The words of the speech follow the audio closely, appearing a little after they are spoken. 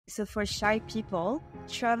So for shy people,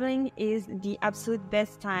 traveling is the absolute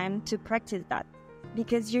best time to practice that,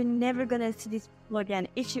 because you're never going to see these people again.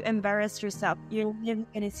 If you embarrass yourself, you're never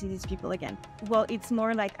going to see these people again. Well, it's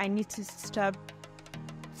more like I need to stop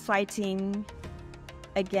fighting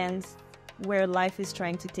against where life is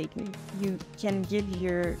trying to take me. You can give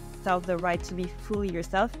yourself the right to be fully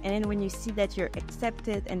yourself, and then when you see that you're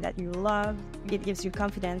accepted and that you're loved, it gives you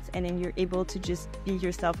confidence, and then you're able to just be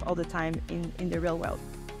yourself all the time in the real world.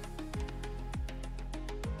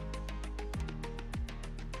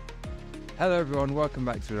 Hello everyone, welcome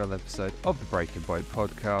back to another episode of the Breaking Point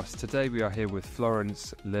podcast. Today we are here with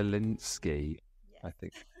Florence Lilinski, yes. I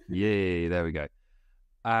think. Yeah, there we go.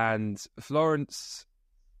 And Florence,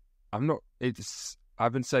 I've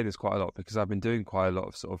been saying this quite a lot because I've been doing quite a lot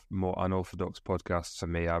of sort of more unorthodox podcasts for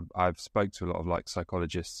me. I've spoke to a lot of like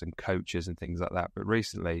psychologists and coaches and things like that. But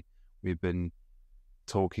recently we've been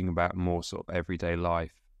talking about more sort of everyday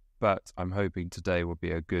life. But I'm hoping today will be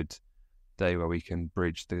a good day where we can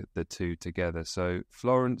bridge the two together. So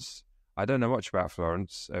Florence, I don't know much about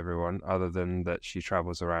Florence, everyone, other than that she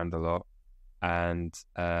travels around a lot. And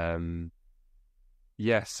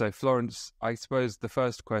yes, so Florence, I suppose the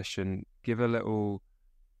first question, give a little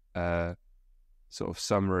sort of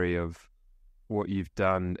summary of what you've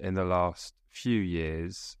done in the last few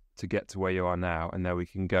years to get to where you are now, and then we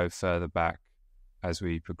can go further back as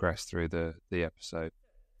we progress through the episode.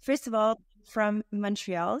 First of all, from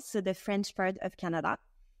Montreal, so the French part of Canada.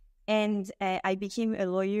 And I became a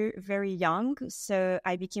lawyer very young. So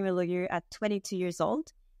I became a lawyer at 22 years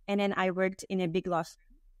old. And then I worked in a big law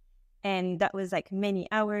firm. And that was like many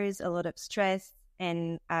hours, a lot of stress.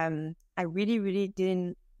 And I really, really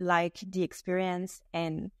didn't like the experience.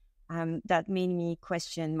 And that made me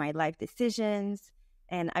question my life decisions.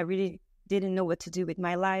 And I really didn't know what to do with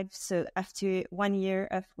my life. So after 1 year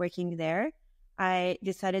of working there, I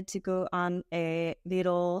decided to go on a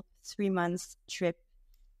little 3 months trip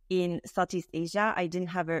in Southeast Asia. I didn't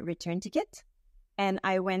have a return ticket. And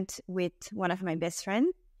I went with one of my best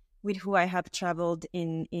friends with who I have traveled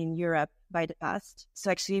in Europe by the past. So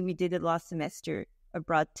actually we did it last semester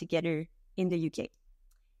abroad together in the UK.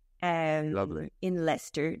 Lovely. In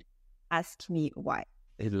Leicester. Ask me why.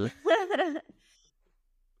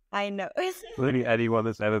 I know. Really, anyone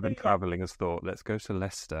that's ever been traveling has thought, let's go to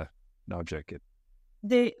Leicester. No, I'm joking.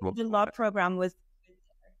 The law program was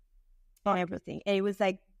on everything. And it was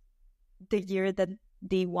like the year that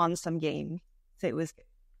they won some game. So it was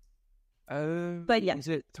good. But yeah. Is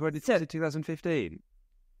it 2015?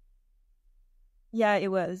 Yeah, it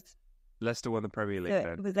was. Leicester won the Premier League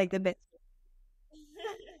then. It was like the best.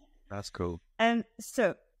 That's cool.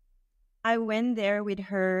 So I went there with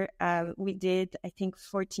her. We did, I think,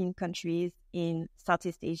 14 countries in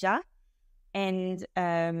Southeast Asia. And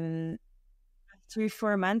after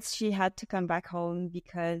 4 months, she had to come back home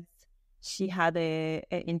because she had an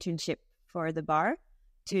internship for the bar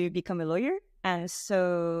to become a lawyer. And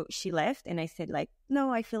so she left, and I said, like,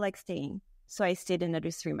 no, I feel like staying. So I stayed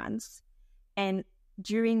another 3 months. And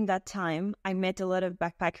during that time, I met a lot of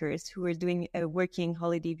backpackers who were doing a working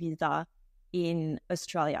holiday visa in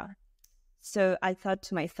Australia. So I thought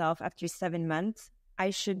to myself, after 7 months, I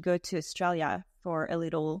should go to Australia for a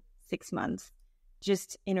little 6 months,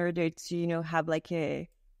 just in order to, have like a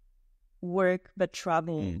work but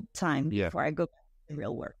travel time before I go back to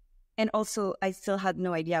real work. And also, I still had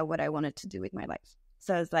no idea what I wanted to do with my life.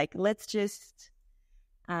 So I was like, let's just,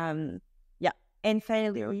 And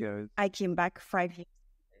finally, I came back 5 years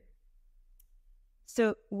later.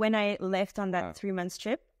 So when I left on that 3 months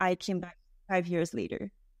trip, I came back 5 years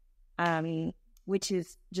later, which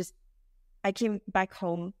is just, I came back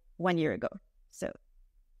home 1 year ago. So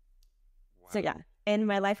yeah, and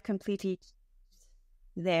my life completely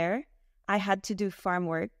there. I had to do farm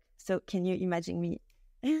work. So can you imagine me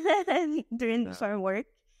doing farm work?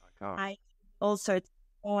 I all sorts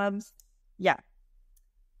of jobs. Yeah.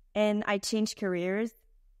 And I changed careers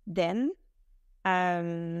then.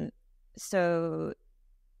 So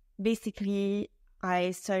basically,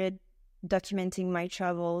 I started documenting my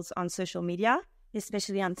travels on social media,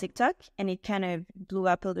 especially on TikTok, and it kind of blew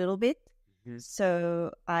up a little bit. Mm-hmm.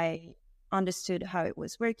 So I understood how it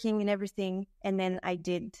was working and everything. And then I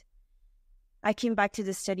came back to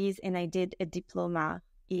the studies and I did a diploma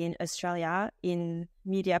in Australia in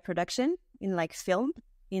media production, in like film,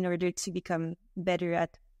 in order to become better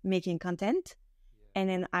at making content. And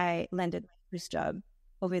then I landed my first job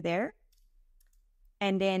over there.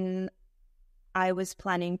 And then I was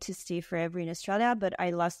planning to stay forever in Australia, but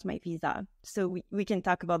I lost my visa. So we can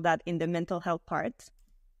talk about that in the mental health part.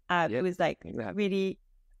 It was like really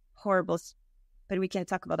horrible, but we can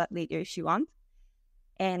talk about that later if you want.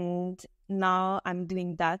 And now I'm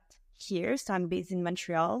doing that here. So I'm based in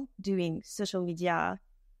Montreal doing social media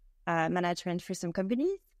management for some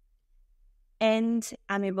companies. And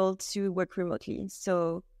I'm able to work remotely.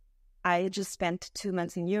 So I just spent 2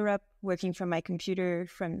 months in Europe working from my computer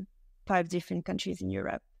from 5 different countries in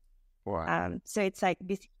Europe. Wow. So it's like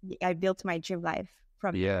basically I built my dream life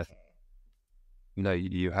from Yeah. No,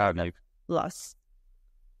 you have. loss.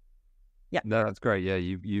 Yeah. No, that's great. Yeah,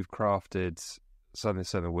 you've crafted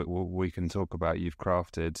something we can talk about. You've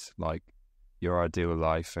crafted like your ideal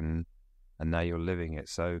life, and now you're living it.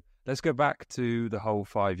 So let's go back to the whole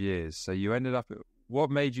 5 years. So you ended up. What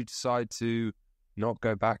made you decide to not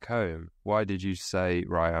go back home? Why did you say,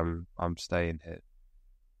 right, I'm staying here?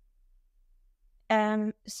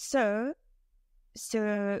 So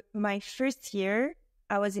my first year,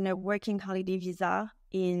 I was in a working holiday visa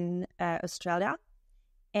in Australia,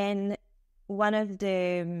 and one of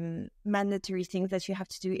the mandatory things that you have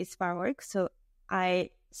to do is farm work. So I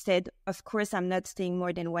said, of course, I'm not staying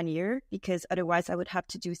more than 1 year because otherwise I would have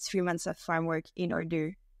to do 3 months of farm work in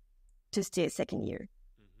order to stay a second year.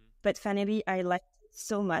 Mm-hmm. But finally, I liked it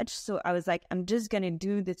so much. So I was like, I'm just going to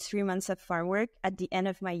do the 3 months of farm work at the end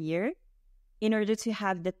of my year in order to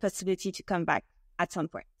have the possibility to come back at some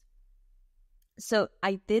point. So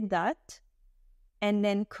I did that. And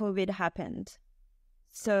then COVID happened.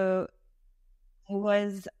 So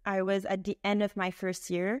I was at the end of my first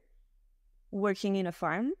year working in a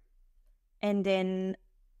farm. And then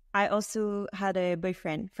I also had a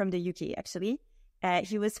boyfriend from the UK, actually.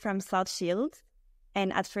 He was from South Shield.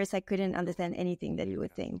 And at first I couldn't understand anything that he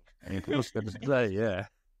was saying. I was going to say, yeah.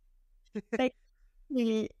 Like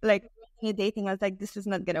dating, I was like, this is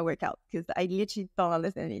not going to work out because I literally don't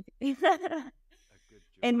understand anything.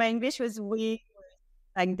 And my English was way worse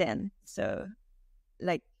back then. So,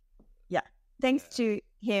 like, yeah. Thanks to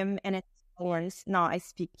him and Florence, now I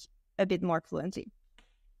speak a bit more fluently.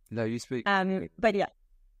 No, you speak. But yeah,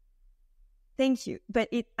 thank you. But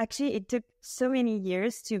it took so many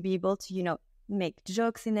years to be able to, make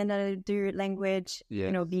jokes in another language,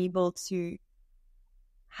 be able to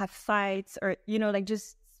have fights or, like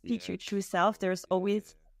just speak your true self. There's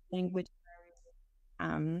always language.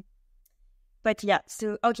 But yeah,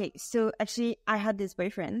 so actually I had this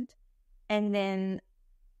boyfriend, and then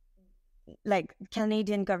like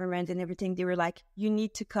Canadian government and everything, they were like, you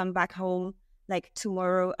need to come back home like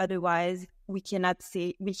tomorrow, otherwise we cannot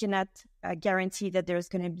guarantee that there's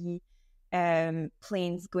going to be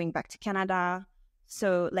planes going back to Canada.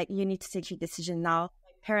 So like you need to take your decision now.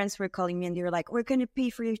 My parents were calling me and they were like, we're going to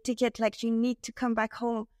pay for your ticket, like you need to come back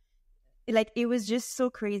home. Like it was just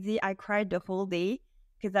so crazy. I cried the whole day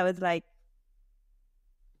because I was like,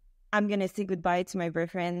 I'm going to say goodbye to my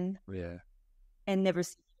boyfriend and never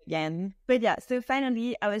see him again. But yeah, so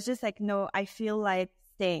finally I was just like, no, I feel like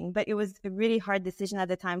staying. But it was a really hard decision at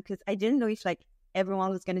the time because I didn't know if like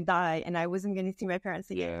everyone was going to die and I wasn't going to see my parents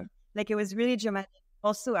again. Yeah. Like it was really dramatic.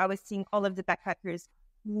 Also, I was seeing all of the backpackers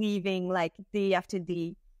leaving like day after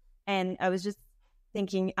day. And I was just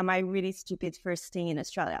thinking, am I really stupid for staying in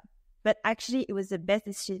Australia? But actually it was the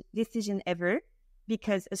best decision ever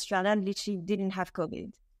because Australia literally didn't have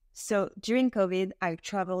COVID. So during COVID, I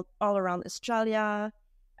traveled all around Australia.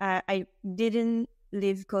 I didn't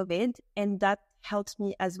live COVID, and that helped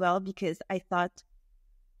me as well because I thought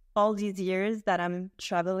all these years that I'm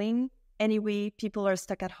traveling, anyway, people are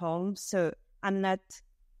stuck at home, so I'm not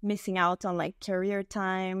missing out on like career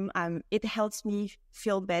time. It helps me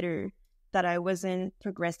feel better that I wasn't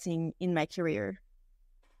progressing in my career.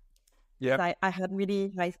 Yeah, so I had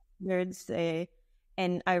really nice words.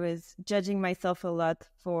 And I was judging myself a lot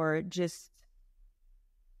for just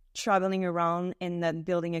traveling around and not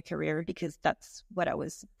building a career because that's what I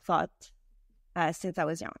was taught since I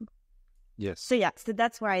was young. Yes. So yeah, so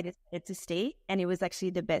that's where I decided to stay. And it was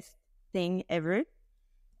actually the best thing ever.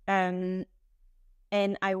 And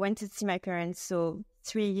I went to see my parents. So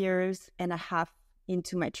 3.5 years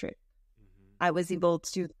into my trip, I was able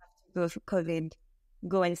to go through COVID,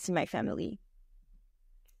 go and see my family.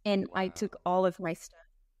 And I took all of my stuff.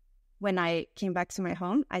 When I came back to my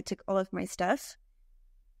home, I took all of my stuff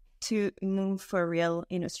to move for real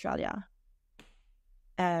in Australia.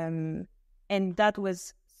 And that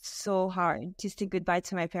was so hard to say goodbye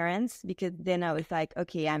to my parents because then I was like,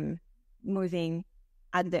 okay, I'm moving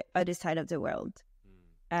at the other side of the world.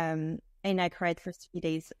 And I cried for 3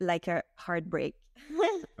 days like a heartbreak.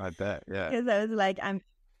 I bet, yeah. Because I was like, I'm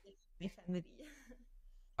my family.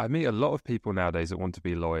 I meet a lot of people nowadays that want to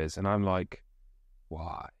be lawyers, and I'm like,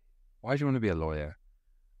 why? Why do you want to be a lawyer?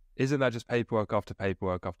 Isn't that just paperwork after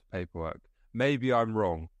paperwork after paperwork? Maybe I'm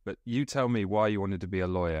wrong, but you tell me why you wanted to be a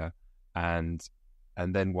lawyer and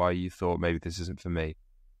and then why you thought maybe this isn't for me?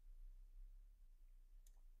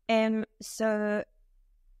 So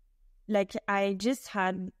like I just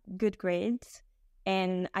had good grades,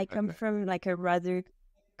 and I come from like a rather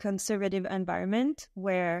conservative environment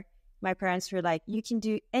where my parents were like, you can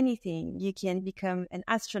do anything. You can become an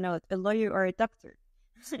astronaut, a lawyer, or a doctor.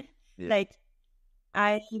 Like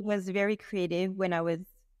I was very creative when I was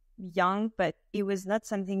young, but it was not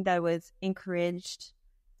something that was encouraged.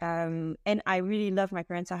 And I really love my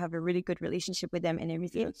parents. I have a really good relationship with them and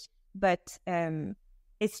everything. Yes. But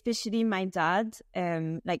especially my dad,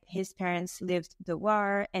 like his parents lived the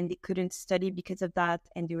war and they couldn't study because of that.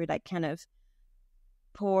 And they were like kind of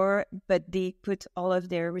poor, but they put all of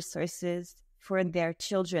their resources for their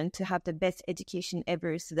children to have the best education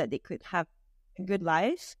ever so that they could have a good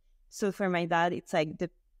life. So for my dad, it's like the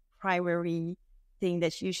primary thing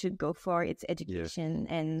that you should go for. It's education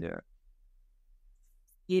and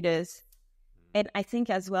it is. And I think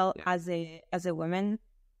as well as a woman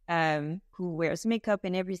who wears makeup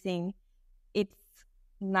and everything, it's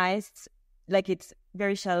nice. Like it's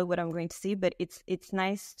very shallow what I'm going to say, but it's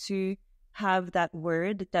nice to have that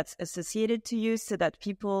word that's associated to you so that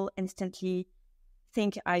people instantly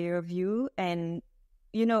think higher of you. And,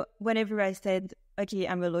 you know, whenever I said, okay,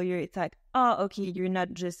 I'm a lawyer, it's like, oh, okay, you're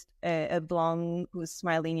not just a blonde who's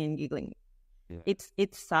smiling and giggling. Yeah.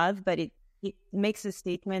 It's sad, but it makes a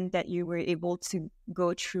statement that you were able to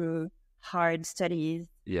go through hard studies.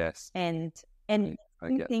 Yes. And I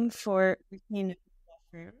think for working in a law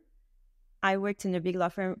firm, I worked in a big law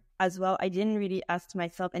firm as well. I didn't really ask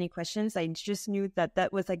myself any questions. I just knew that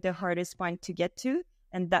that was like the hardest point to get to.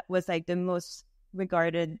 And that was like the most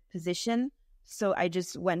regarded position. So I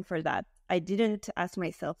just went for that. I didn't ask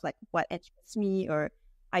myself like what interests me, or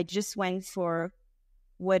I just went for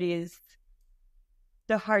what is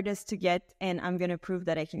the hardest to get, and I'm going to prove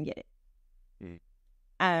that I can get it.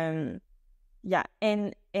 Yeah.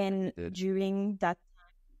 And during that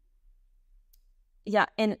time, yeah.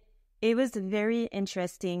 And it was very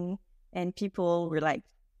interesting, and people were like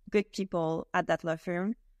good people at that law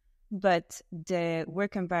firm, but the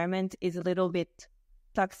work environment is a little bit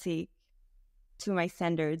toxic to my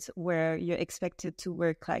standards, where you're expected to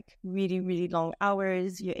work like really, really long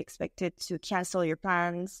hours. You're expected to cancel your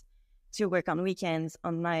plans, to work on weekends,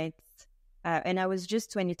 on nights. And I was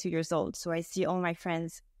just 22 years old. So I see all my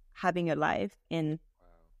friends having a life, and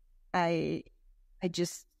I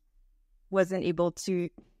just wasn't able to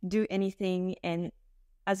do anything. And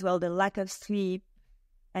as well, the lack of sleep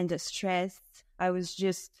and the stress, I was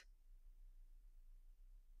just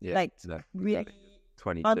really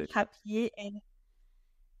 22. unhappy. And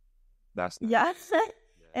that's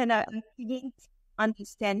and I didn't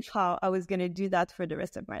understand how I was going to do that for the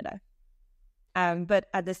rest of my life. But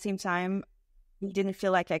at the same time, it didn't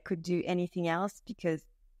feel like I could do anything else because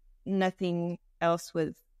nothing else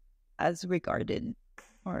was as regarded.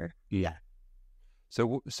 Or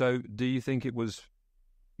So do you think it was?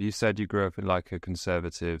 You said you grew up in like a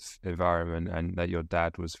conservative environment, and that your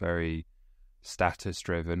dad was very status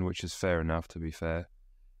driven, which is fair enough, to be fair.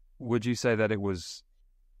 Would you say that it was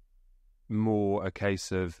more a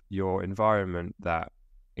case of your environment that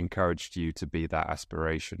encouraged you to be that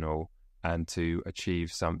aspirational and to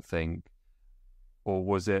achieve something, or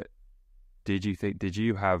was it? Did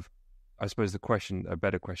you have? I suppose a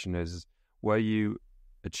better question is, were you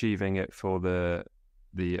achieving it for the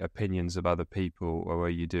opinions of other people, or were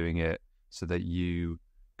you doing it so that you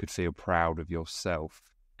could feel proud of yourself?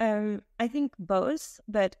 I think both,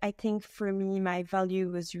 but I think for me, my value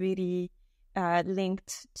was really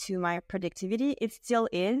linked to my productivity. It still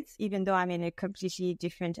is, even though I'm in a completely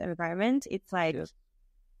different environment. It's like,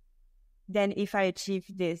 then if I achieve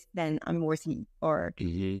this, then I'm worthy. Or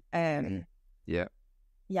and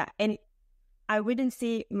I wouldn't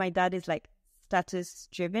say my dad is like status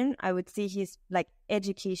driven. I would say he's like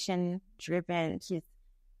education driven.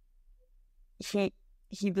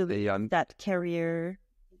 He believes that career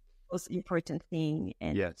is the most important thing.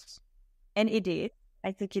 And and it is.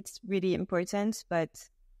 I think it's really important, but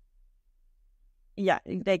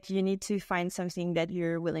like you need to find something that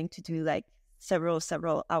you're willing to do like several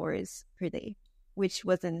hours per day, which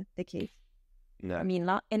wasn't the case. No. I mean,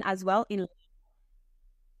 and as well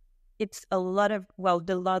it's a lot of,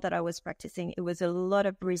 the law that I was practicing, it was a lot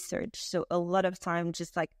of research. So a lot of time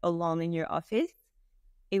just like alone in your office.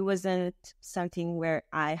 It wasn't something where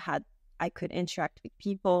I could interact with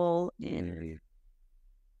people,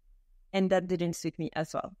 and that didn't suit me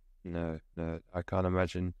as well. No, I can't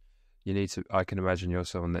imagine. I can imagine you're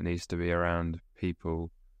someone that needs to be around people,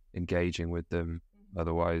 engaging with them.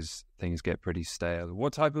 Otherwise, things get pretty stale.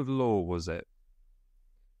 What type of law was it?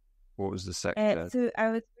 What was the sector? So I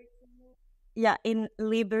was, in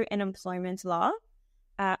labor and employment law,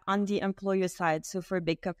 on the employer side, so for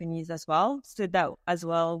big companies as well. So that as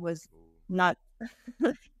well was not,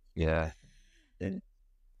 Yeah.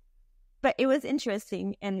 but it was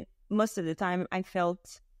interesting. And most of the time I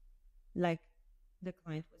felt like the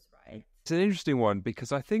client was right. It's an interesting one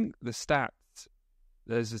because I think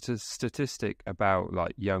there's a statistic about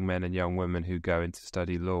like young men and young women who go in to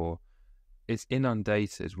study law. It's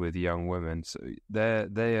inundated with young women. So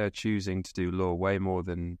they are choosing to do law way more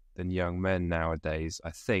than young men nowadays.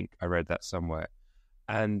 I think I read that somewhere.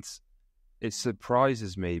 And it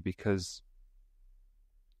surprises me because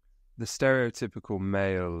the stereotypical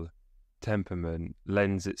male temperament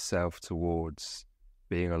lends itself towards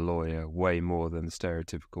being a lawyer way more than the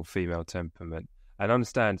stereotypical female temperament. And I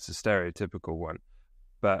understand it's a stereotypical one,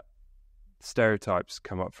 but stereotypes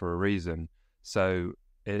come up for a reason. So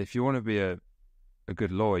if you want to be a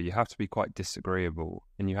good lawyer, you have to be quite disagreeable,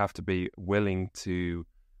 and you have to be willing to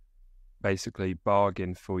basically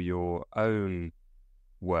bargain for your own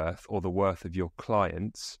worth or the worth of your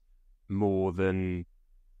clients more than,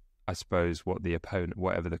 I suppose, what the opponent,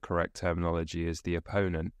 whatever the correct terminology is, the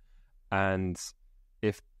opponent. And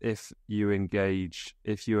if you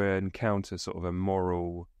encounter sort of a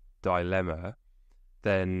moral dilemma,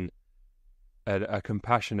 then a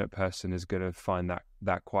compassionate person is going to find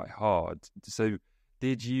that quite hard. So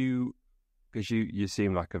did you, because you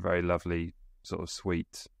seem like a very lovely, sort of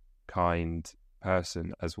sweet, kind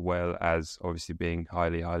person, as well as obviously being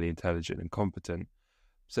highly, highly intelligent and competent.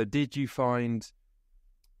 So did you find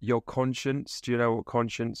your conscience, do you know what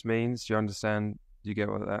conscience means? Do you understand? Do you get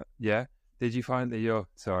what that? Yeah? Did you find that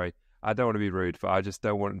sorry, I don't want to be rude, but I just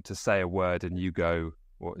don't want to say a word and you go,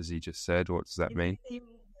 what has he just said? What does that mean?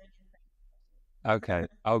 Okay.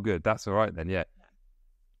 Oh, good. That's all right then. Yeah.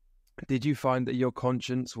 Did you find that your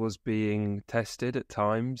conscience was being tested at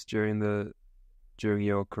times during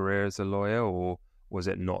your career as a lawyer, or was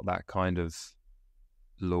it not that kind of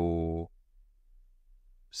law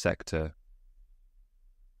sector?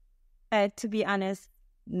 To be honest,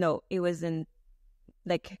 no, it wasn't.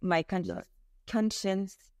 Like my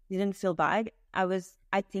conscience didn't feel bad.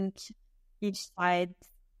 I think each side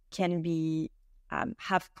can be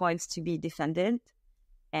have points to be defended,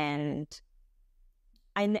 and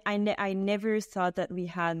I never thought that we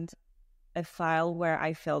had a file where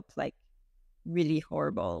I felt like really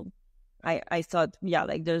horrible. I thought, yeah,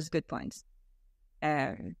 like there's good points,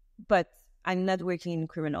 but I'm not working in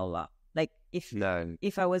criminal law. Like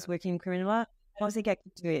if I was working in criminal law, I don't think I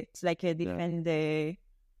could do it. Like defend the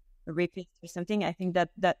rapist or something. I think that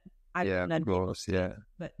I would not be able to. Yeah.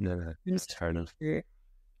 But no, that's fair enough.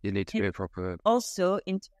 You need to be a proper. Also,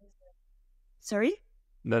 in terms of... Sorry?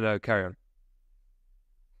 No, carry on.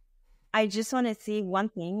 I just want to say one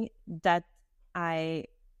thing that I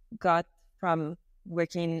got from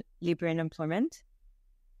working labor and employment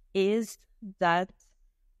is that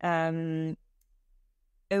a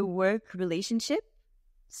work relationship,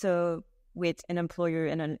 so with an employer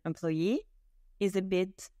and an employee, is a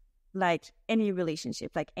bit like any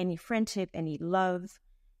relationship, like any friendship, any love.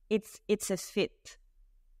 It's a fit.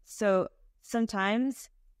 So sometimes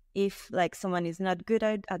if like someone is not good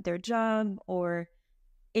at their job, or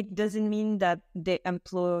it doesn't mean that the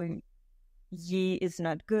employee is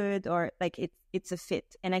not good, or like it's a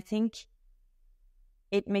fit. And I think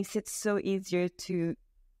it makes it so easier to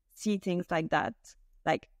see things like that.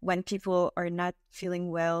 Like when people are not feeling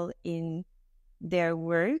well in their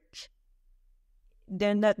work,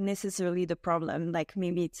 they're not necessarily the problem. Like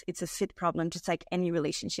maybe it's a fit problem, just like any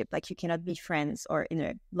relationship. Like you cannot be friends or in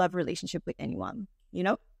a love relationship with anyone, you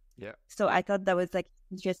know? Yeah. So I thought that was like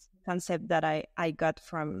just a concept that I got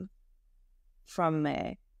from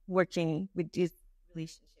working with these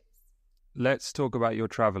relationships. Let's talk about your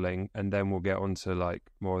traveling, and then we'll get on to like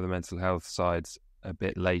more of the mental health sides a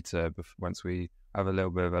bit later, once we have a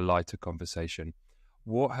little bit of a lighter conversation.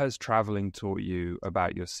 What has traveling taught you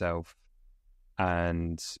about yourself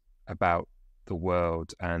and about the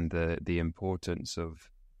world, and the importance of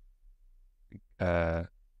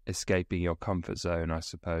escaping your comfort zone, I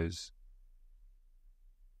suppose?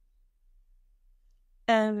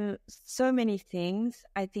 So many things.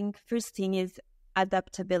 I think first thing is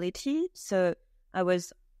adaptability. So I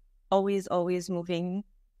was always moving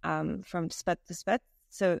from spot to spot.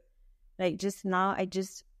 So like just now, I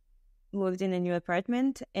just moved in a new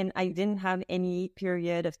apartment and I didn't have any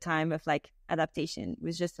period of time of like adaptation. It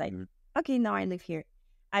was just like, okay, now I live here.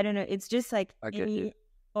 I don't know. It's just like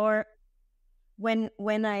or when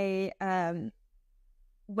I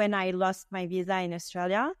lost my visa in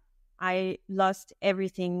Australia, I lost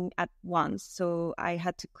everything at once. So I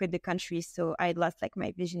had to quit the country. So I lost like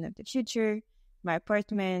my vision of the future, my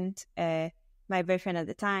apartment, my boyfriend at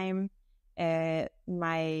the time,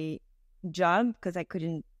 my job, because I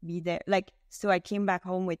couldn't be there. Like, so I came back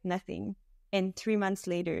home with nothing. And 3 months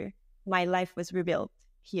later, my life was rebuilt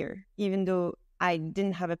here. Even though I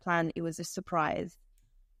didn't have a plan, it was a surprise.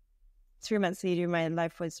 3 months later, my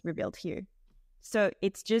life was rebuilt here. So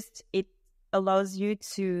it's just, it allows you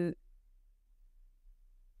to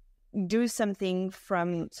do something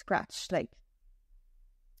from scratch. Like,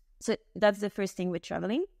 so that's the first thing with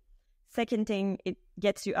traveling. Second thing, it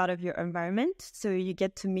gets you out of your environment. So you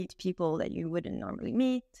get to meet people that you wouldn't normally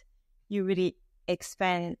meet. You really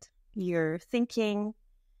expand your thinking.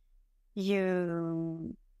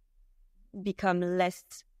 You become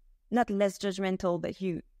not less judgmental, but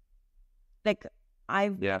you, like,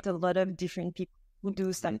 I've met a lot of different people who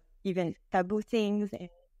do some even taboo things, and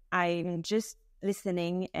I'm just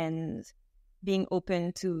listening and being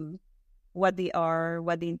open to what they are,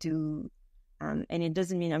 what they do. And it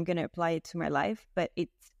doesn't mean I'm going to apply it to my life, but it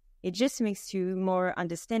just makes you more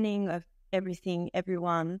understanding of everything,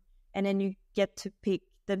 everyone. And then you get to pick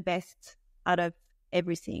the best out of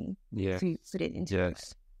everything to put it into your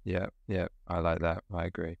life. Yeah. I like that. I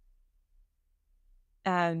agree.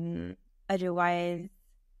 Otherwise,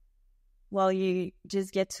 well, you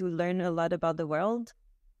just get to learn a lot about the world.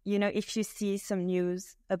 You know, if you see some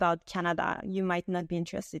news about Canada, you might not be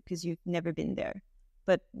interested because you've never been there.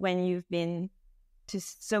 But when you've been to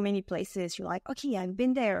so many places, you're like, okay, I've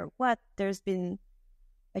been there. What? There's been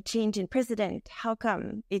a change in president. How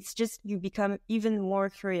come? It's just you become even more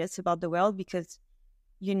curious about the world because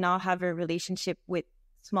you now have a relationship with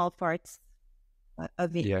small parts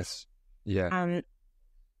of it. Yes. Yeah.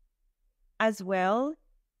 As well,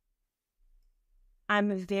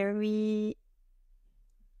 I'm very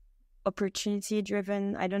opportunity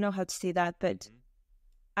driven. I don't know how to say that, but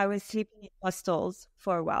I was sleeping in hostels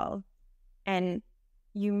for a while, and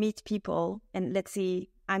you meet people, and let's say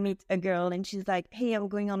I meet a girl and she's like, hey, I'm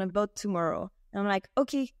going on a boat tomorrow. And I'm like,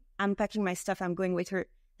 okay, I'm packing my stuff. I'm going with her.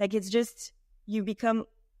 Like, it's just, you become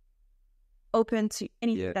open to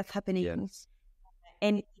anything that's happening. Yes.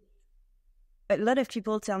 And a lot of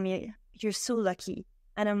people tell me, you're so lucky.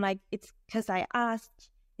 And I'm like, it's because I asked.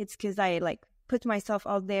 It's because I like put myself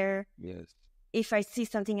out there. Yes. If I see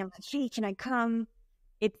something, I'm like, hey, can I come?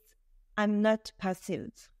 I'm not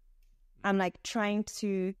passive. I'm like trying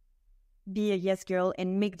to be a yes girl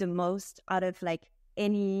and make the most out of like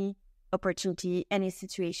any opportunity, any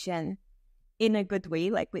situation in a good way,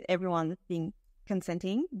 like with everyone being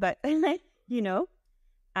consenting, but you know,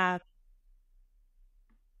 and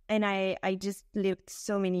I just lived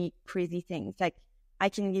so many crazy things. Like, I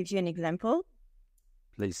can give you an example.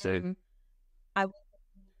 Please do.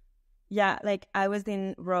 I was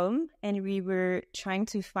in Rome and we were trying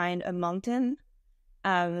to find a mountain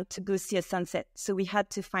to go see a sunset. So we had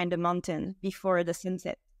to find a mountain before the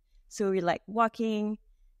sunset. So we're like walking,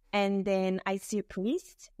 and then I see a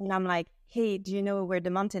priest and I'm like, hey, do you know where the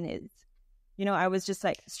mountain is? You know, I was just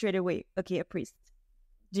like straight away, okay, a priest.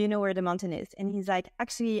 Do you know where the mountain is? And he's like,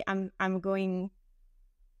 actually, I'm going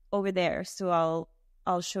over there. So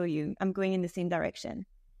I'll show you. I'm going in the same direction.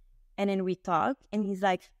 And then we talk, and he's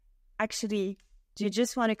like, actually, do you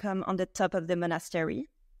just want to come on the top of the monastery?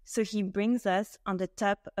 So he brings us on the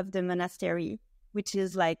top of the monastery, which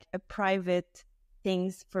is like a private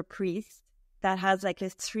things for priests that has like a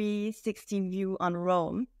 360 view on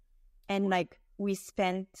Rome. And like, we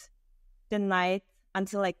spent the night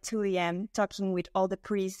until like 2 a.m. talking with all the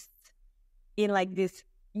priests in like this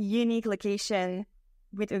unique location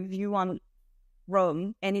with a view on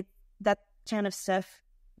Rome. And that kind of stuff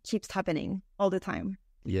keeps happening all the time.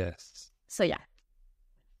 Yes. So yeah.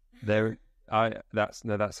 That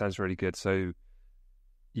sounds really good. So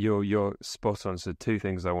you're spot on. So two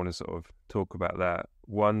things I want to sort of talk about that.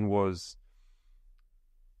 One was,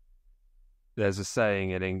 there's a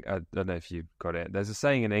saying I don't know if you've got it. There's a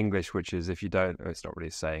saying in English which is, if you don't, it's not really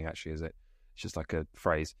a saying actually, is it? It's just like a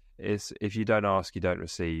phrase. It's, if you don't ask, you don't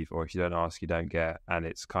receive, or if you don't ask, you don't get. And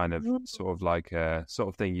it's kind of sort of like a sort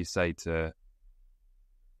of thing you say to,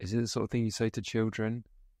 is it the sort of thing you say to children?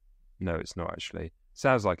 No, it's not actually.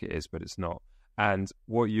 Sounds like it is, but it's not. And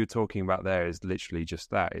what you're talking about there is literally just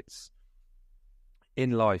that. It's,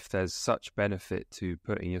 in life, there's such benefit to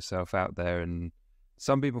putting yourself out there, and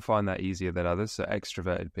some people find that easier than others. So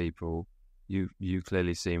extroverted people, you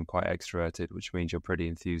clearly seem quite extroverted, which means you're pretty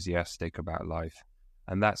enthusiastic about life.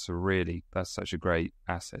 And that's such a great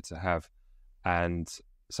asset to have. And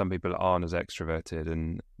some people aren't as extroverted,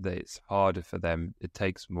 and it's harder for them. It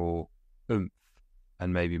takes more oomph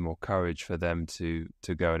and maybe more courage for them to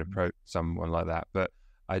go and approach someone like that. But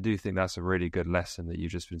I do think that's a really good lesson that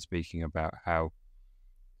you've just been speaking about, how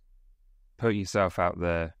putting yourself out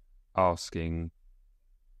there, asking,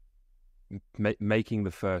 making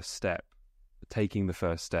the first step, taking the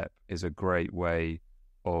first step is a great way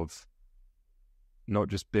of not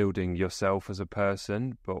just building yourself as a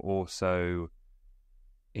person, but also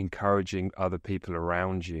encouraging other people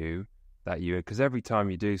around you because every time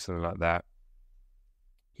you do something like that,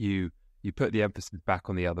 you put the emphasis back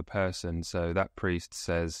on the other person. So that priest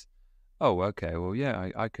says, oh, okay, well, yeah,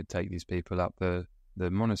 I could take these people up the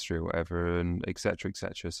monastery or whatever, and et cetera,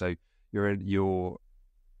 so you're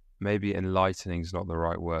maybe enlightening is not the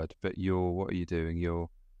right word, but what are you doing? You're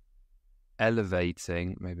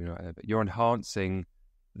elevating, maybe not elevate, you're enhancing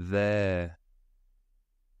their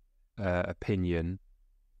opinion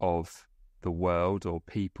of the world or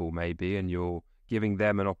people maybe, and you're giving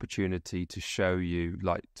them an opportunity to show you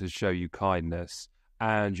kindness,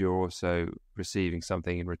 and you're also receiving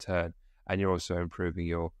something in return, and you're also improving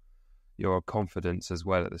your confidence as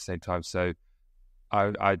well at the same time. So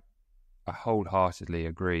I wholeheartedly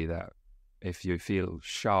agree that if you feel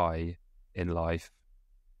shy in life,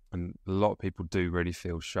 and a lot of people do really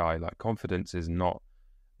feel shy, like confidence is not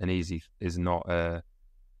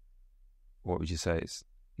what would you say? It's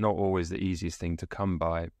not always the easiest thing to come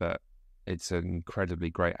by, but it's an incredibly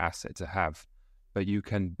great asset to have. But you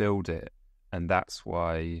can build it, and that's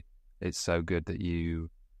why it's so good that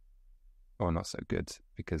not so good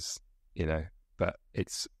because, but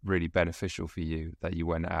it's really beneficial for you that you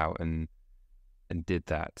went out and did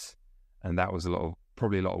that. And that was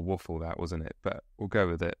probably a lot of waffle, that, wasn't it? But we'll go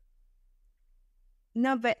with it.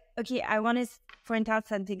 No, but okay, I want to point out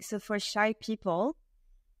something. So for shy people,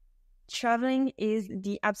 traveling is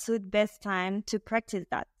the absolute best time to practice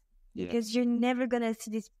that, because you're never going to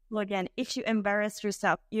see these people again. If you embarrass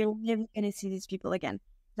yourself, you're never going to see these people again.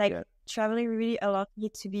 Traveling really allowed me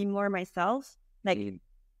to be more myself.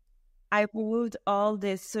 I removed all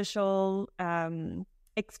the social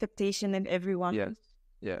expectation of everyone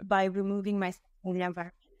by removing myself from the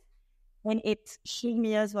environment. And it showed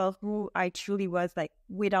me as well who I truly was,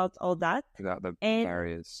 without all that. Without the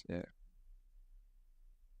barriers,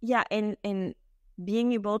 Yeah, and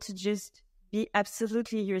being able to just be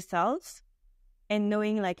absolutely yourself, and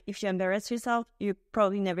knowing if you embarrass yourself, you're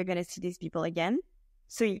probably never going to see these people again.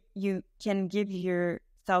 So you can give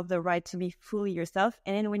yourself the right to be fully yourself.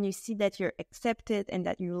 And then when you see that you're accepted and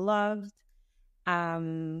that you're loved,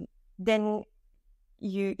 then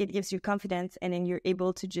it gives you confidence, and then you're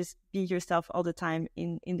able to just be yourself all the time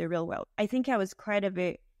in the real world. I think I was quite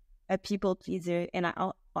a people pleaser, and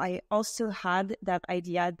I also had that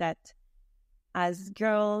idea that as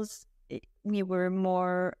girls, we were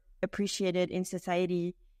more appreciated in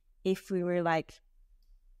society if we were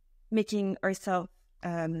making ourselves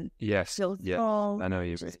feel small. I know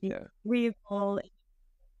you mean. Real.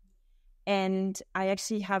 And I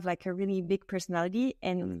actually have a really big personality,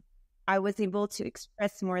 and I was able to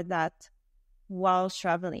express more that while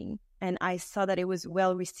traveling, and I saw that it was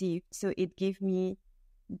well received. So it gave me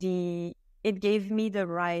the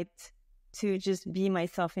right to just be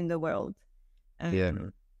myself in the world.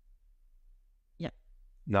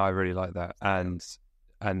 No, I really like that, and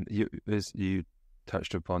you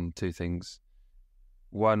touched upon two things.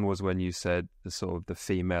 One was when you said the sort of the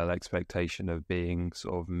female expectation of being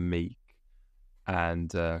sort of meek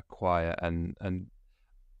and quiet, and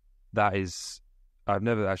that is, I've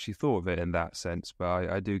never actually thought of it in that sense, but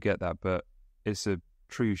I do get that. But it's a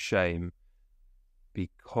true shame,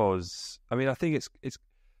 because I think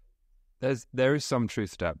there is some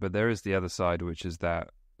truth to that, but there is the other side, which is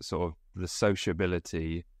that sort of the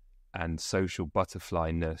sociability and social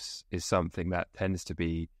butterflyness is something that tends to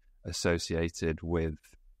be associated with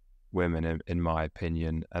women, in my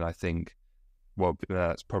opinion. And I think, well,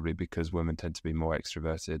 that's probably because women tend to be more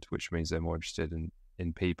extroverted, which means they're more interested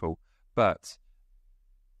in people. But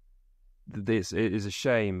it is a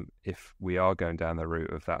shame if we are going down the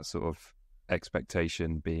route of that sort of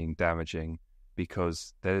expectation being damaging,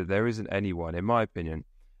 because there isn't anyone, in my opinion,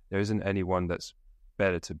 there isn't anyone that's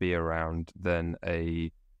better to be around than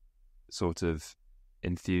a sort of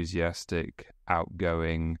enthusiastic,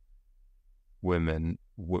 outgoing woman.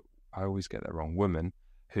 I always get that wrong. Woman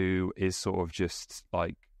who is sort of just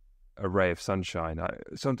like a ray of sunshine.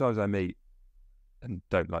 Sometimes I meet, and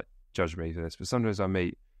don't judge me for this, but sometimes I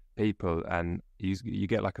meet people and you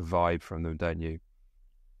get a vibe from them, don't you?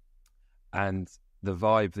 And the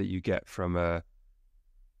vibe that you get from a,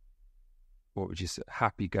 what would you say,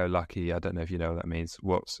 happy-go-lucky, I don't know if you know what that means.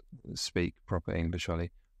 Speak proper English,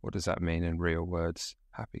 Ollie. What does that mean in real words?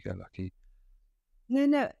 Happy-go-lucky.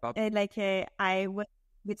 No. I was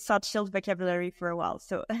with Schultz vocabulary for a while,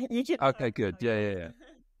 so you can. Okay, good. Yeah.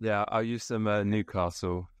 Yeah, I'll use some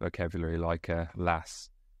Newcastle vocabulary like lass.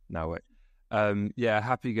 No, wait. Yeah,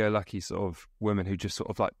 happy-go-lucky sort of woman who just sort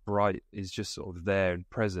of like bright is just sort of there and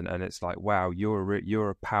present, and it's like, wow, you're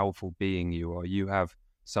a powerful being. You are. You have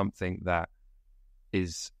something that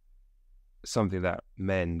is something that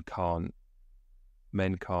men can't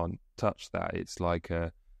touch. That it's like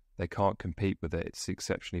they can't compete with it. It's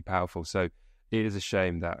exceptionally powerful. So it is a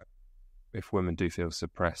shame that if women do feel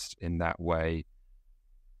suppressed in that way,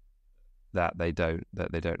 that they don't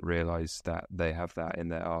realize that they have that in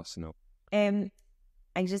their arsenal. I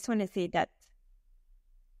just want to say that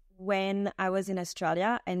when I was in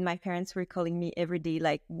Australia and my parents were calling me every day,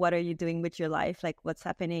 like, what are you doing with your life? Like, what's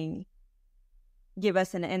happening? Give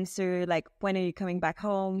us an answer. Like, when are you coming back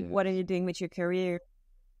home? Yes. What are you doing with your career?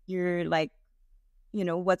 You're like,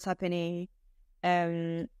 what's happening?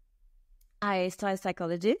 I saw a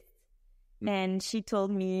psychologist and she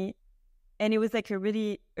told me, and it was like a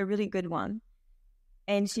really good one.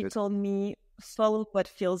 And she told me, follow what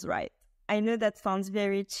feels right. I know that sounds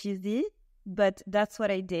very cheesy, but that's what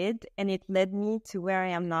I did. And it led me to where I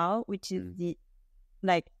am now, which is the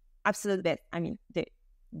absolute best. I mean,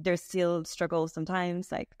 there's still struggles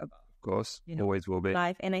sometimes, like, of course, always will be.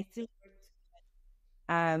 Life, and I still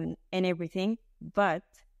and everything, but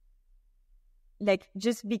like,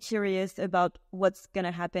 just be curious about what's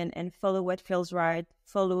gonna happen and follow what feels right.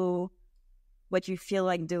 Follow what you feel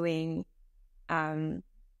like doing.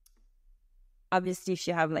 Obviously, if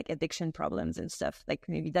you have like addiction problems and stuff, like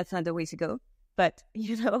maybe that's not the way to go. But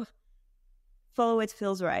follow what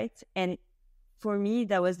feels right. And for me,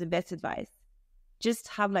 that was the best advice. Just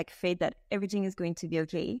have like faith that everything is going to be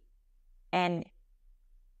okay, and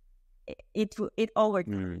it all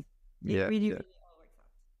worked out. It really all worked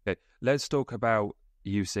out. Okay, let's talk about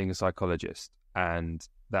you seeing a psychologist and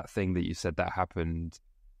that thing that you said that happened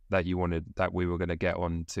that you wanted, that we were going to get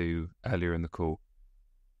on to earlier in the call.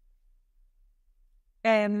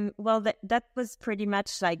 Well, that was pretty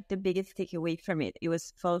much like the biggest takeaway from it. It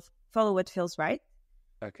was follow what feels right.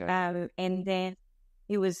 Okay. And then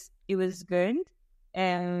it was good.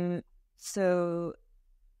 So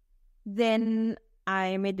then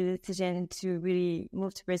I made the decision to really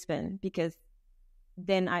move to Brisbane, because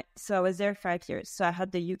then I was there 5 years. So I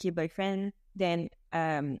had the UK boyfriend. Then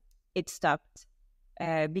it stopped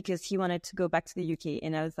because he wanted to go back to the UK,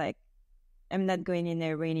 and I was like, I'm not going in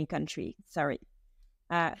a rainy country. Sorry.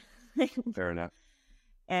 Fair enough.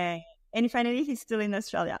 And finally, he's still in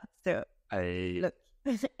Australia. So look,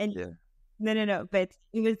 and yeah. No. But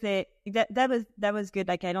it was that was good.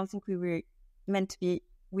 Like, I don't think we were meant to be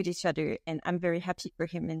with each other, and I'm very happy for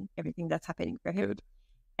him and everything that's happening for him. Good.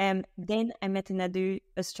 Then I met another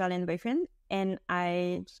Australian boyfriend, and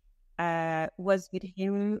I was with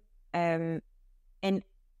him. And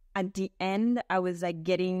at the end, I was like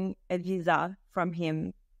getting a visa from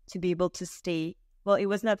him to be able to stay. Well, it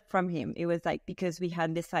was not from him. It was like because we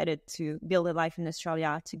had decided to build a life in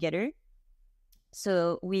Australia together.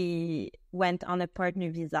 So we went on a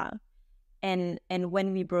partner visa. And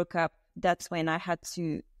when we broke up, that's when I had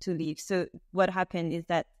to leave. So what happened is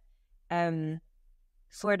that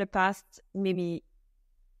for the past maybe,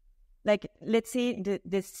 like, let's say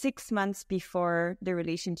the 6 months before the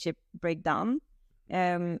relationship breakdown,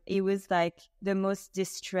 it was like the most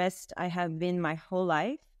distressed I have been my whole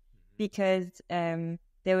life, because there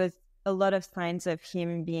was a lot of signs of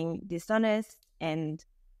him being dishonest, and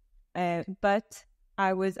but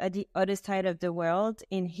I was at the other side of the world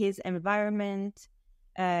in his environment,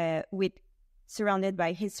 surrounded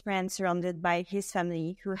by his friends, surrounded by his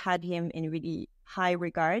family who had him in really high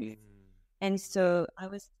regard. And so I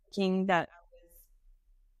was thinking that I was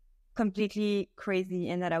completely crazy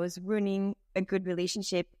and that I was ruining a good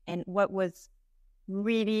relationship. And what was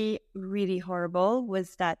really, really horrible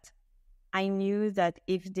was that I knew that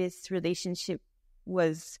if this relationship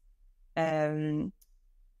was,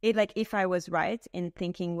 if I was right in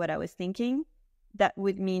thinking what I was thinking, that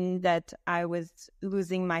would mean that I was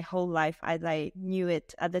losing my whole life as I knew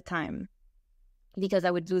it at the time, because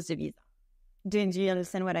I would lose the visa. Do you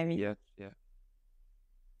understand what I mean? Yeah.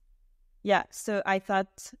 Yeah, so I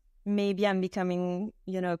thought maybe I'm becoming,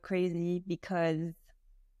 crazy, because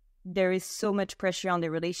there is so much pressure on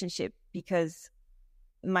the relationship, because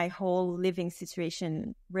my whole living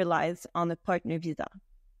situation relies on a partner visa.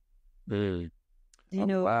 Really? Do you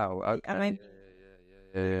know? Wow. Okay.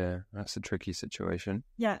 Yeah. That's a tricky situation.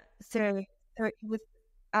 Yeah. So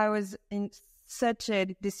I was in such a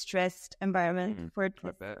distressed environment for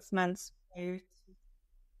 6 months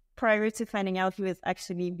prior to finding out he was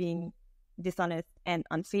actually being dishonest and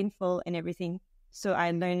unfaithful and everything. So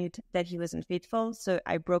I learned that he was unfaithful. So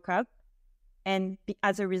I broke up. And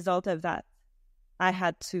as a result of that, I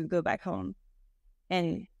had to go back home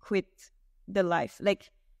and quit the life.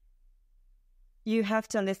 Like, you have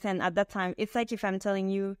to understand at that time, it's like if I'm telling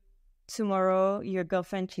you tomorrow your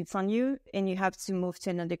girlfriend cheats on you and you have to move to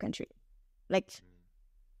another country. Like,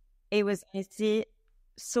 it was honestly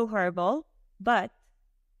so horrible. But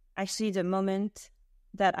actually, the moment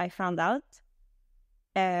that I found out,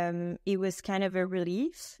 it was kind of a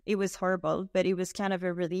relief. It was horrible, but it was kind of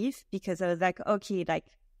a relief because I was like, okay, like,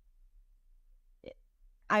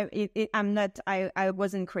 I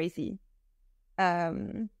wasn't crazy.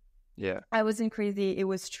 I wasn't crazy. It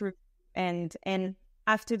was true. And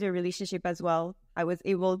after the relationship as well, I was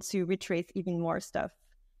able to retrace even more stuff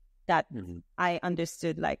that I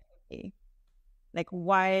understood, like, okay, like,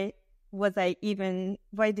 why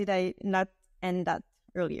did I not end that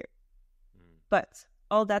earlier? But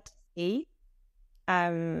all that to say,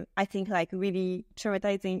 I think like really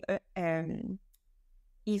traumatizing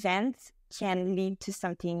events can lead to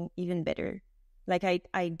something even better. Like,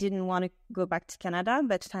 I didn't want to go back to Canada,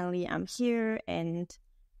 but finally I'm here, and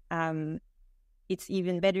it's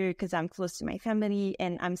even better because I'm close to my family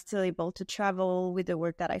and I'm still able to travel with the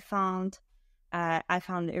work that I found. I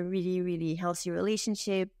found a really, really healthy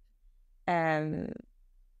relationship. And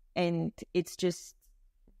it's just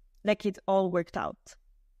like it all worked out.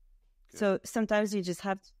 Good. So sometimes you just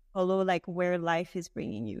have to follow like where life is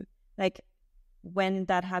bringing you. Like, when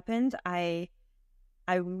that happened, I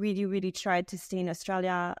really, really tried to stay in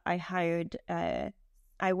Australia. I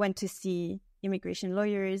went to see immigration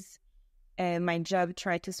lawyers. My job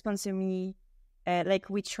tried to sponsor me. Like,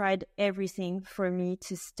 we tried everything for me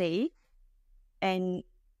to stay. And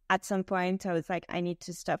at some point I was like, I need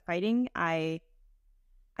to stop fighting. I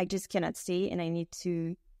just cannot stay, and I need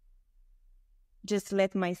to just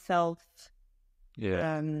let myself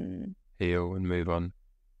heal and move on.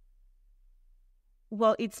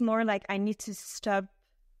 Well, it's more like I need to stop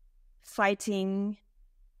fighting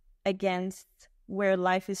against where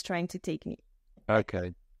life is trying to take me.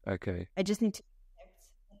 Okay. I just need to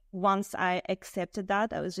once I accepted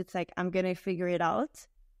that, I was just like, I'm going to figure it out.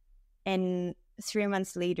 And 3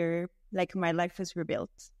 months later, like, my life was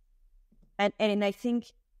rebuilt. And I think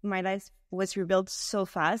my life was rebuilt so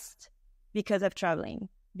fast because of traveling,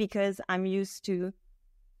 because I'm used to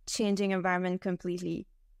changing environment completely,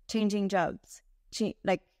 changing jobs,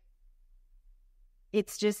 like,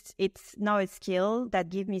 it's now a skill that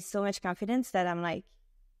gives me so much confidence that I'm like,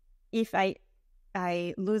 if I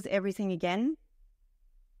lose everything again,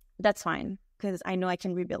 that's fine, because I know I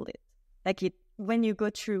can rebuild it. Like, when you go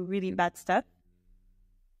through really bad stuff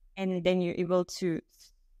and then you're able to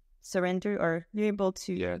surrender, or you're able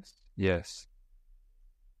to yes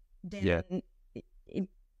then it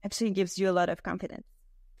actually gives you a lot of confidence.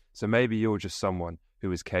 So maybe you're just someone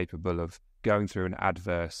who is capable of going through an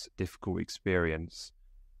adverse, difficult experience,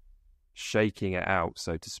 shaking it out,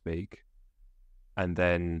 so to speak, and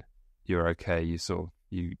then you're okay.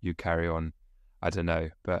 You carry on. I don't know,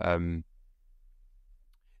 but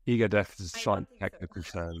ego death is a slight technical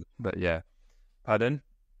term, but yeah. Pardon?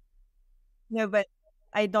 No, but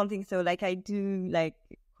I don't think so. Like, I do like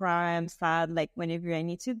cry, I'm sad, like, whenever I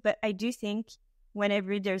need to, but I do think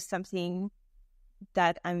whenever there's something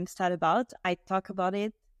that I'm sad about, I talk about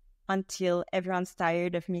it until everyone's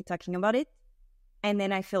tired of me talking about it, and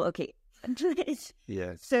then I feel okay.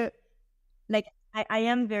 Yes. So, like, I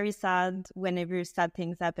am very sad whenever sad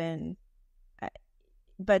things happen,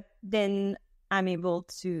 but then I'm able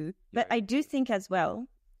to. But I do think as well,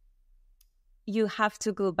 you have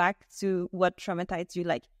to go back to what traumatized you.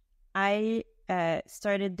 Like, I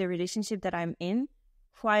started the relationship that I'm in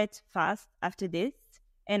quite fast after this,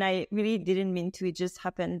 and I really didn't mean to. It just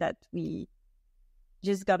happened that we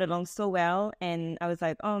just got along so well, and I was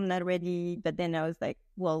like, oh, I'm not ready. But then I was like,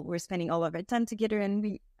 well, we're spending all of our time together and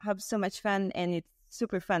we have so much fun, and it's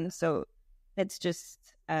super fun, so let's just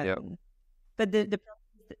But the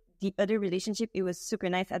other relationship, it was super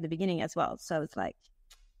nice at the beginning as well, so I was like,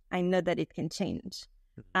 I know that it can change.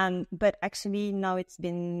 But actually now it's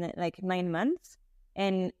been like 9 months,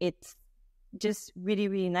 and it's just really,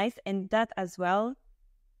 really nice. And that as well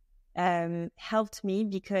helped me,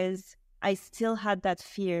 because I still had that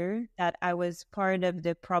fear that I was part of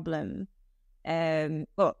the problem.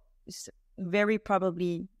 Well, very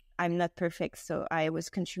probably I'm not perfect, so I was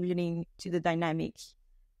contributing to the dynamic,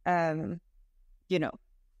 the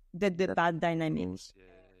bad dynamic.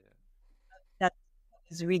 That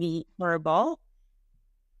is really horrible.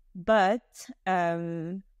 But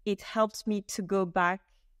it helped me to go back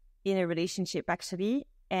in a relationship, actually,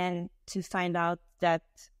 and to find out that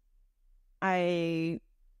I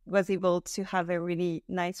was able to have a really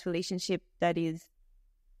nice relationship that is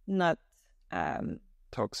not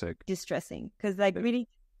toxic, distressing. Because like really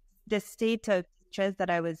the state of distress that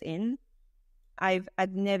I was in,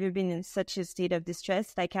 I'd never been in such a state of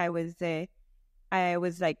distress. Like I was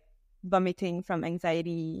like vomiting from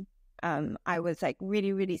anxiety. I was like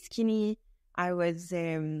really, really skinny. I was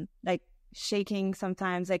like shaking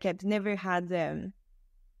sometimes. Like I've never had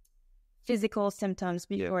physical symptoms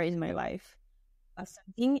before in my life of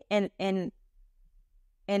something.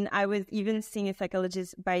 And I was even seeing a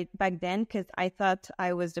psychologist back then because I thought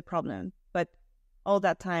I was the problem. But all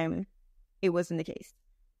that time, it wasn't the case.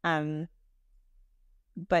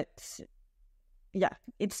 But yeah,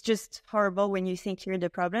 it's just horrible when you think you're the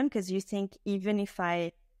problem, because you think even if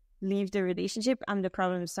I leave the relationship, I'm the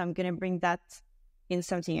problem, so I'm going to bring that in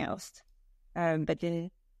something else. But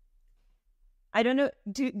then, I don't know,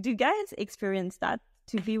 do guys experience that,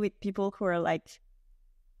 to be with people who are like,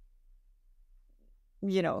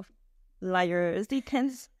 you know, liars, they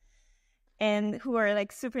can, and who are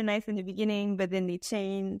like super nice in the beginning, but then they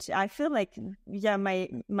change? I feel like, yeah,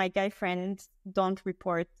 my guy friends don't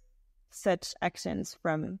report such actions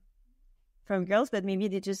from girls, but maybe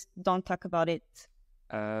they just don't talk about it.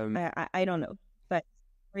 I don't know, but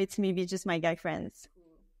it's maybe just my guy friends.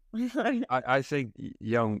 I think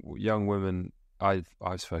young women, I've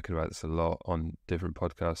spoken about this a lot on different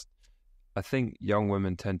podcasts. I think young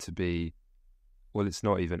women tend to be, well, it's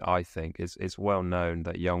not even I think, it's well known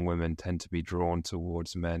that young women tend to be drawn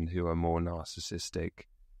towards men who are more narcissistic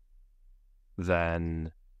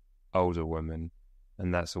than older women.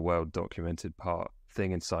 And that's a well-documented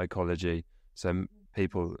thing in psychology. So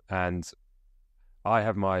people, and I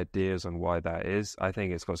have my ideas on why that is. I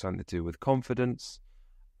think it's got something to do with confidence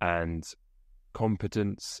and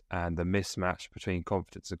competence and the mismatch between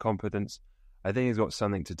confidence and competence. I think it's got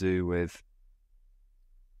something to do with,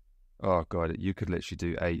 oh God, you could literally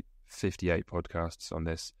do 58 podcasts on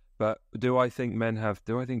this. But do I think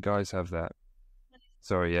guys have that?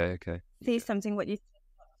 Sorry, yeah, okay. Say something what you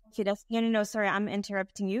No, sorry, I'm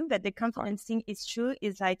interrupting you. But the confidence thing is true.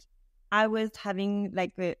 Is like I was having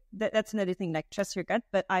like that's another thing. Like trust your gut.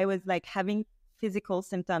 But I was like having physical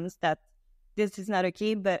symptoms that this is not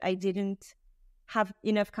okay. But I didn't have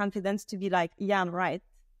enough confidence to be like, yeah, I'm right.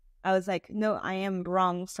 I was like, no, I am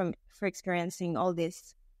wrong for experiencing all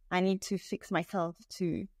this. I need to fix myself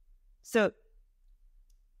too. So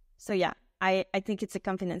yeah, I think it's a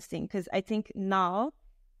confidence thing, because I think now,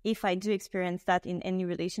 if I do experience that in any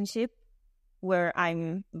relationship where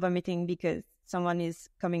I'm vomiting because someone is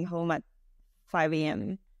coming home at 5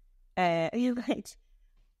 a.m., like,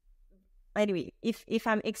 anyway, if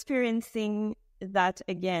I'm experiencing that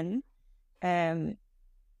again,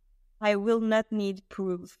 I will not need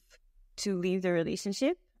proof to leave the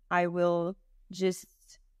relationship. I will just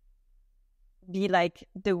be like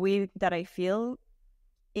the way that I feel,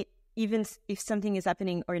 even if something is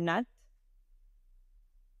happening or not.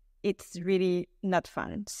 It's really not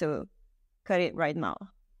fun. So cut it right now.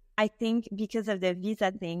 I think because of the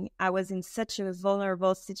visa thing, I was in such a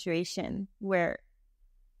vulnerable situation where,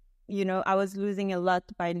 you know, I was losing a lot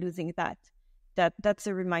by losing that. That's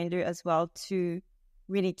a reminder as well to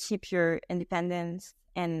really keep your independence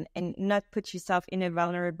and not put yourself in a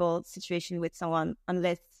vulnerable situation with someone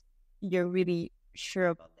unless you're really sure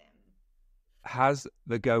about them. Has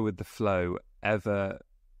the go with the flow ever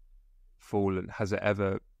fallen? Has it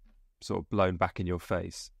ever sort of blown back in your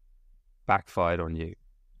face, backfired on you?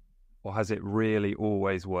 Or has it really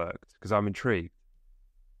always worked? Because I'm intrigued.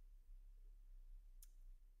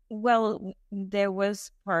 Well, there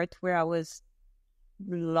was part where I was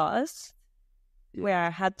lost, where I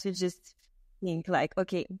had to just think like,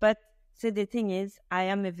 okay, but so the thing is, I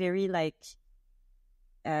am a very like,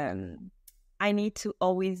 I need to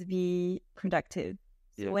always be productive.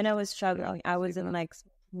 So when I was traveling, I wasn't like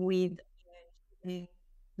weed,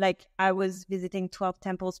 like I was visiting 12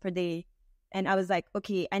 temples per day, and I was like,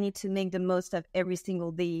 okay, I need to make the most of every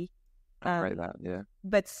single day. Right, that, yeah.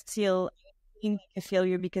 But still being a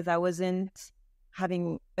failure because I wasn't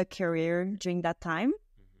having a career during that time.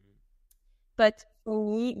 Mm-hmm. But for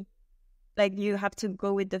me, like, you have to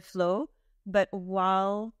go with the flow, but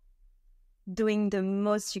while doing the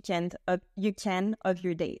most you can of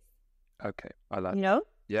your days. Okay, I like. You know.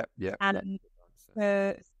 Yeah.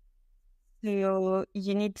 So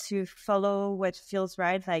you need to follow what feels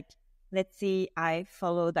right. Like, let's say I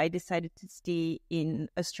decided to stay in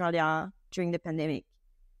Australia during the pandemic.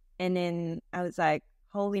 And then I was like,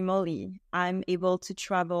 holy moly, I'm able to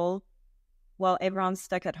travel while everyone's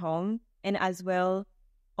stuck at home. And as well,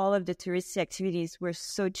 all of the touristy activities were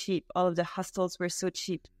so cheap. All of the hostels were so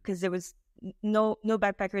cheap because there was no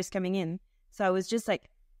backpackers coming in. So I was just like,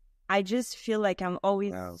 I just feel like I'm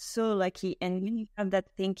always so lucky. And when you have that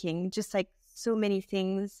thinking, just like so many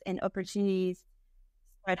things and opportunities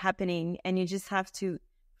start happening, and you just have to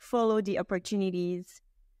follow the opportunities.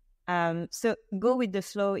 So go with the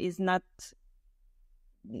flow is not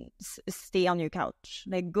stay on your couch.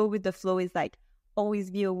 Like go with the flow is like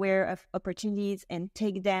always be aware of opportunities and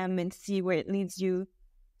take them and see where it leads you.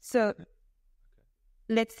 So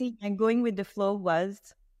let's see, and going with the flow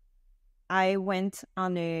was I went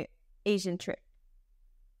on a Asian trip.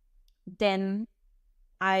 Then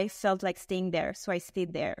I felt like staying there, so I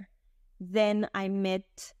stayed there. Then I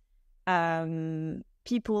met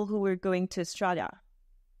people who were going to Australia.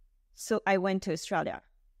 So I went to Australia.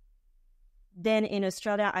 Then in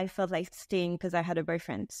Australia, I felt like staying because I had a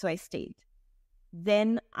boyfriend, so I stayed.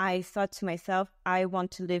 Then I thought to myself, I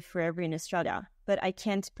want to live forever in Australia, but I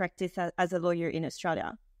can't practice as a lawyer in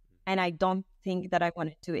Australia. And I don't think that I want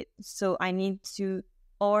to do it. So I need to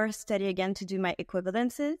or study again to do my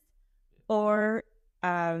equivalences or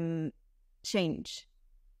change.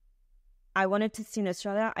 I wanted to stay in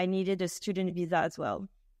Australia. I needed a student visa as well.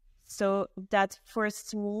 So that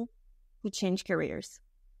forced me to change careers.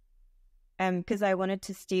 Because I wanted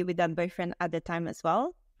to stay with that boyfriend at the time as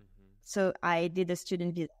well. So I did a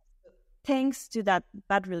student visa. Thanks to that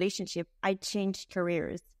bad relationship, I changed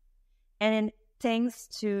careers. And thanks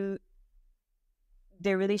to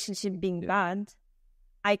the relationship being bad,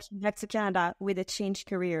 I came back to Canada with a changed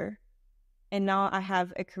career. And now I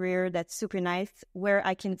have a career that's super nice where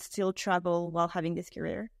I can still travel while having this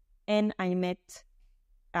career. And I met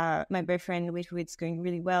my boyfriend, which is going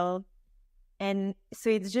really well. And so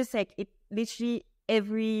it's just like, it literally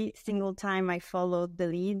every single time I followed the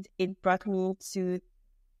lead, it brought me to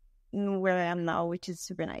where I am now, which is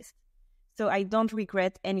super nice. So I don't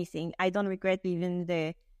regret anything. I don't regret even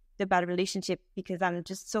the bad relationship because I'm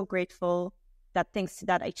just so grateful that thanks to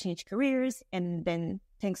that I changed careers, and then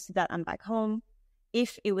thanks to that I'm back home.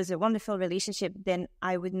 If it was a wonderful relationship, then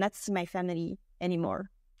I would not see my family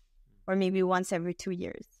anymore, or maybe once every 2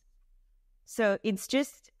 years. So it's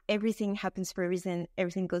just everything happens for a reason.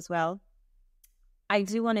 Everything goes well. I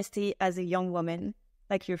do want to stay as a young woman,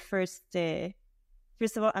 like your first of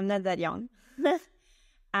all, I'm not that young.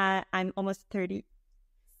 I'm almost 30.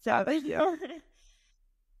 So,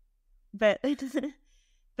 but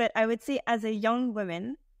I would say as a young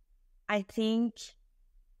woman, I think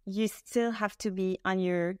you still have to be on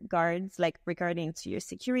your guards, like regarding to your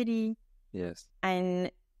security. Yes.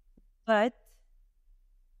 But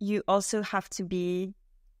you also have to be,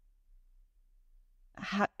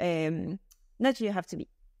 not you have to be,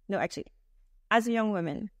 no, actually, as a young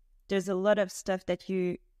woman, there's a lot of stuff that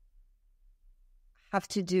you have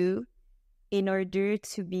to do in order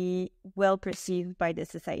to be well perceived by the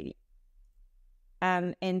society.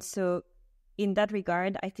 And so in that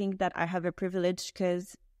regard, I think that I have a privilege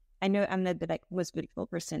because I know I'm not the like most beautiful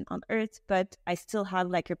person on earth, but I still have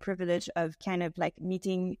like a privilege of kind of like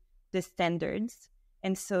meeting the standards.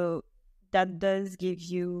 And so that does give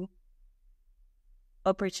you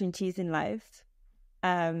opportunities in life.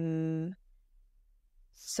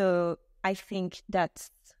 So I think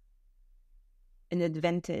that's an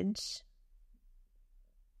advantage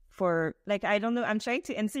for, like, I don't know, I'm trying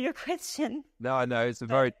to answer your question. No, I know, it's a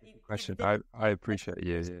very good question. I appreciate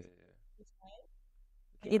you. Yeah.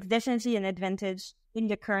 It's definitely an advantage in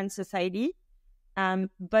the current society.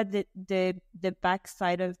 But the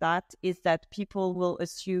backside of that is that people will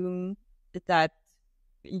assume that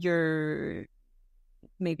you're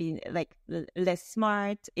maybe like less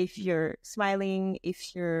smart if you're smiling,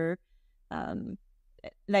 if you're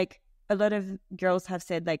like a lot of girls have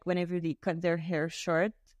said, like whenever they cut their hair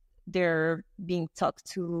short, they're being talked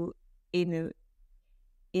to in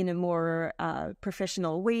a more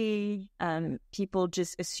professional way. People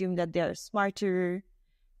just assume that they're smarter.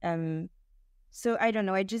 So I don't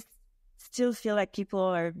know. I just still feel like people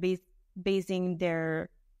are basing their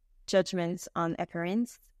judgments on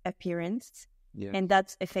appearance, yeah. And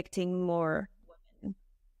that's affecting more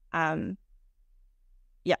women.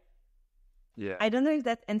 Yeah. I don't know if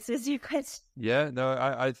that answers your question. Yeah, no,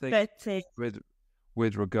 I think but,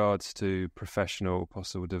 with regards to professional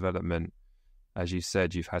possible development, as you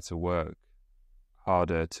said, you've had to work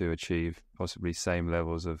harder to achieve possibly same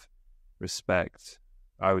levels of respect,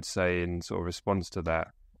 I would say, in sort of response to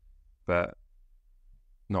that, but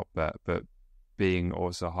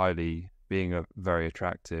being very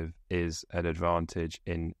attractive is an advantage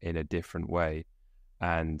in a different way.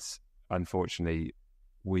 And unfortunately,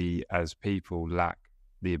 we as people lack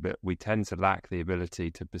we tend to lack the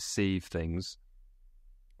ability to perceive things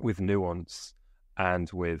with nuance and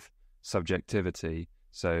with subjectivity.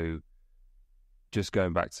 So just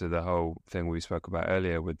going back to the whole thing we spoke about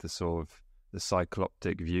earlier with the sort of the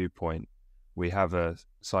cycloptic viewpoint, we have a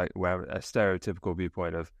stereotypical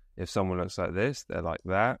viewpoint of if someone looks like this, they're like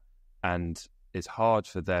that, and it's hard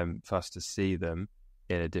for us to see them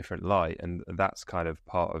in a different light. And that's kind of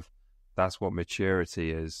that's what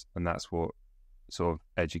maturity is, and that's what sort of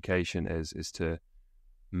education is to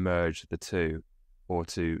merge the two, or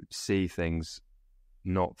to see things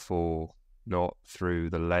not through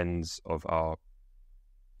the lens of our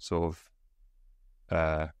sort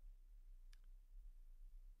of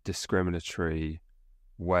discriminatory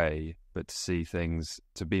way, but to see things,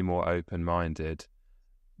 to be more open-minded.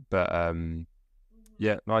 But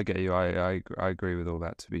yeah, I get you. I agree with all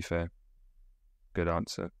that, to be fair. Good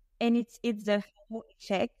answer. And it's the whole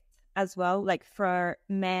effect as well, like for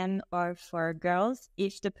men or for girls.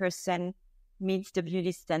 If the person meets the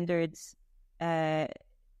beauty standards,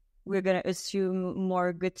 we're gonna assume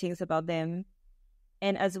more good things about them.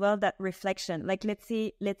 And as well, that reflection, like let's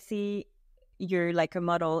see you're like a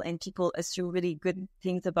model and people assume really good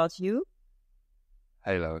things about you.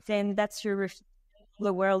 Halo. Then that's your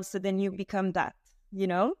the world. So then you become that,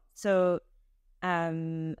 So,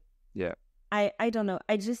 yeah. I don't know.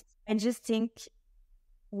 I just think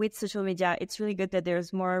with social media, it's really good that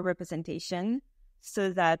there's more representation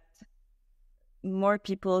so that more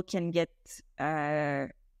people can get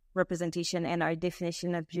representation, and our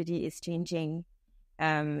definition of beauty is changing,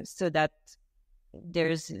 so that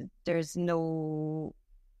there's no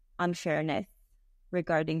unfairness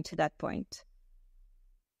regarding to that point.